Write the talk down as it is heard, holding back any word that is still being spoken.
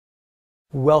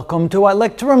Welcome to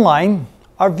iLecture Online.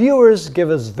 Our viewers give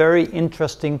us very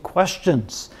interesting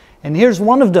questions. And here's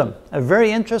one of them, a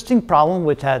very interesting problem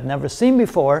which I had never seen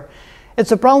before.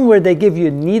 It's a problem where they give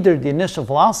you neither the initial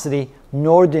velocity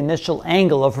nor the initial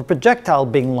angle of a projectile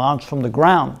being launched from the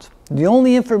ground. The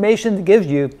only information it gives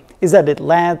you is that it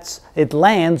lands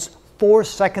 4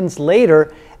 seconds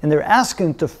later, and they're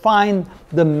asking to find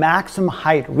the maximum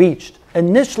height reached.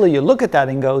 Initially, you look at that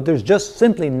and go, there's just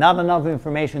simply not enough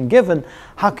information given.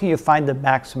 How can you find the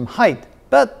maximum height?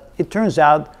 But it turns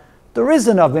out there is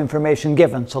enough information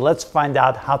given. So let's find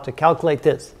out how to calculate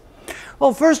this.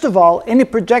 Well, first of all, any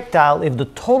projectile, if the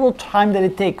total time that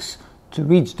it takes to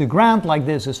reach the ground like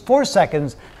this is 4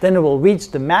 seconds, then it will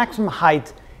reach the maximum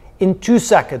height in 2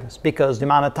 seconds, because the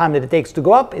amount of time that it takes to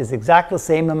go up is exactly the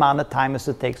same amount of time as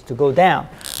it takes to go down.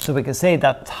 So we can say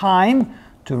that time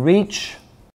to reach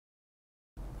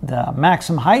the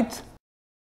maximum height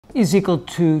is equal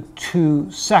to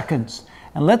 2 seconds.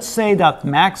 And let's say that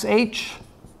max h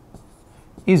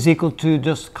is equal to,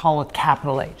 just call it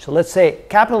capital H. So let's say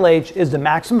capital H is the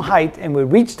maximum height, and we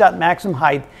reach that maximum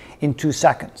height in 2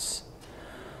 seconds.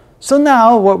 So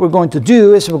now what we're going to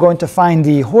do is we're going to find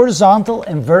the horizontal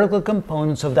and vertical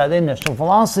components of that initial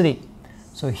velocity.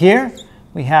 So here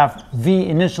we have v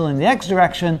initial in the x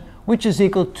direction, which is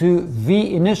equal to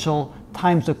v initial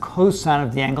times the cosine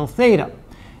of the angle theta.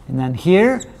 And then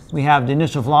here we have the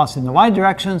initial velocity in the y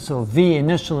direction, so v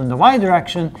initial in the y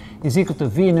direction is equal to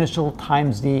v initial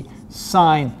times the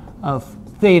sine of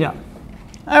theta.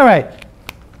 All right.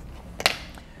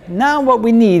 Now what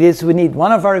we need is we need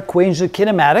one of our equations of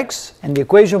kinematics, and the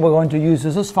equation we're going to use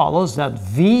is as follows, that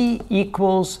v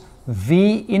equals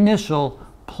v initial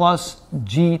plus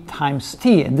g times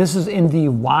t, and this is in the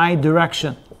y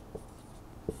direction.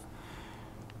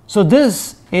 So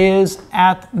this is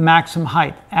at maximum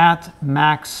height, at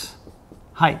max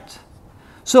height.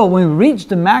 So when we reach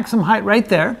the maximum height right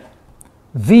there,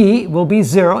 v will be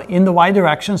 0 in the y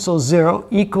direction, so 0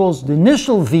 equals the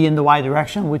initial v in the y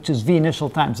direction, which is v initial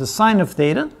times the sine of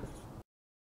theta,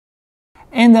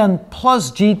 and then plus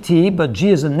gt, but g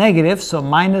is a negative, so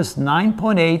minus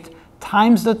 9.8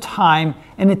 times the time,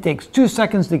 and it takes 2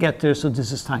 seconds to get there, so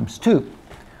this is times 2,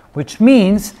 which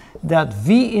means that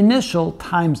v initial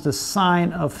times the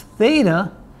sine of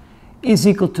theta is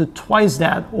equal to twice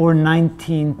that, or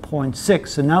 19.6.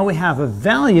 So now we have a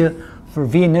value for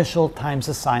v initial times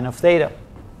the sine of theta.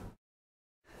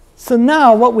 So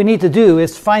now what we need to do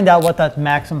is find out what that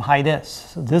maximum height is.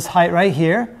 So this height right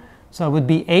here, so it would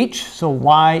be h, so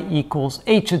y equals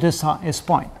h at this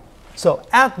point. So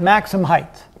at maximum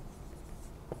height,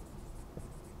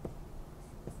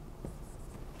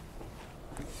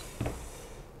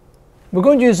 we're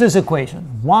going to use this equation,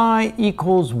 y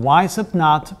equals y sub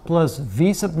naught plus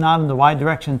v sub naught in the y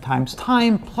direction times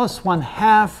time plus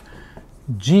 1/2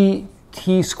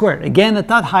 gt squared. Again, at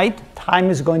that height, time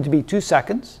is going to be 2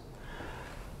 seconds.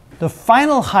 The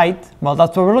final height, well,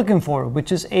 that's what we're looking for,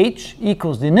 which is h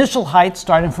equals the initial height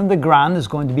starting from the ground is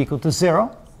going to be equal to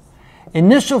 0.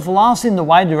 Initial velocity in the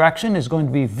y direction is going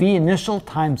to be v initial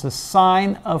times the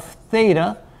sine of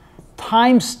theta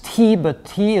times t, but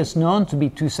t is known to be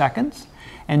 2 seconds,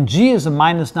 and g is a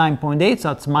minus 9.8, so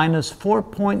that's minus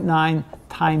 4.9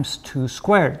 times 2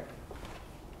 squared.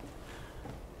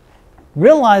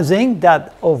 Realizing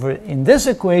that over in this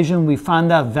equation we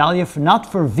found that value for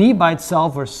not for v by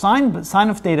itself or sine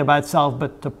of theta by itself,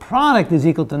 but the product is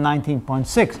equal to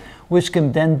 19.6, which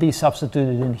can then be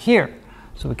substituted in here.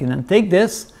 So we can then take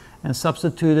this and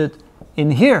substitute it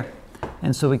in here.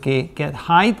 And so we can get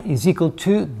height is equal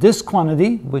to this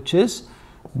quantity, which is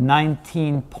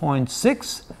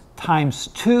 19.6 times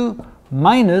 2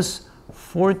 minus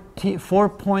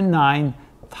 4.9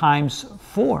 times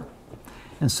 4.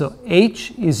 And so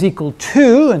h is equal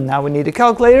to, and now we need a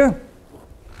calculator.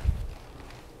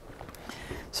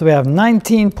 So we have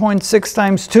 19.6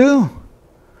 times 2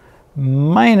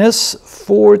 minus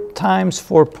 4 times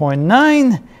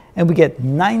 4.9, and we get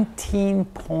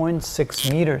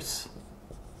 19.6 meters.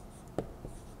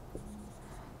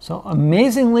 So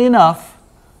amazingly enough,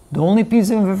 the only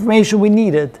piece of information we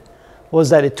needed was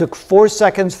that it took 4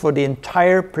 seconds for the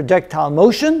entire projectile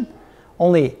motion,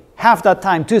 only half that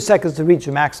time, 2 seconds to reach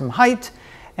the maximum height,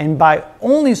 and by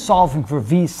only solving for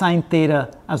v sine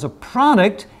theta as a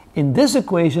product in this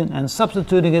equation and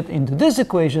substituting it into this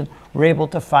equation, we're able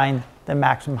to find the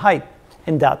maximum height,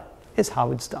 and that is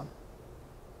how it's done.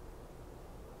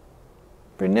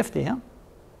 Pretty nifty, huh?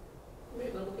 A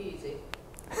little easy.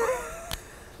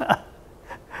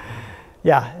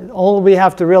 Yeah, all we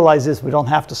have to realize is we don't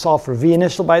have to solve for v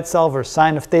initial by itself or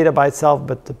sine of theta by itself,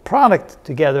 but the product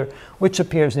together, which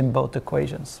appears in both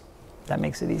equations. That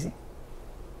makes it easy.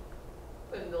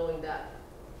 But knowing that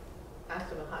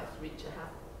maximum height reach a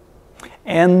half.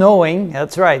 And knowing,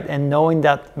 that's right, and knowing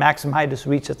that maximum height is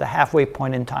reached at the halfway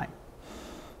point in time.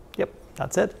 Yep,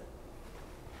 that's it.